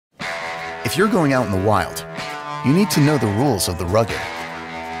If you're going out in the wild, you need to know the rules of the rugged.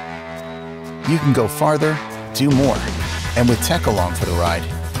 You can go farther, do more, and with tech along for the ride,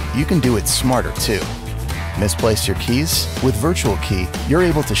 you can do it smarter too. Misplace your keys? With Virtual Key, you're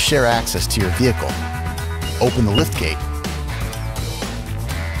able to share access to your vehicle. Open the liftgate.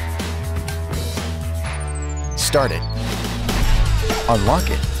 Start it. Unlock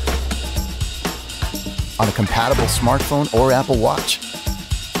it. On a compatible smartphone or Apple Watch.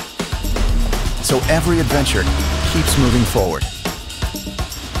 So every adventure keeps moving forward.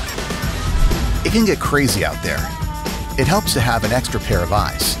 It can get crazy out there. It helps to have an extra pair of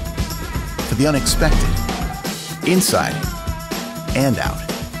eyes for the unexpected, inside and out.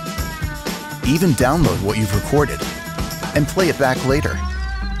 Even download what you've recorded and play it back later.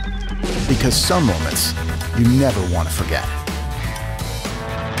 Because some moments you never want to forget.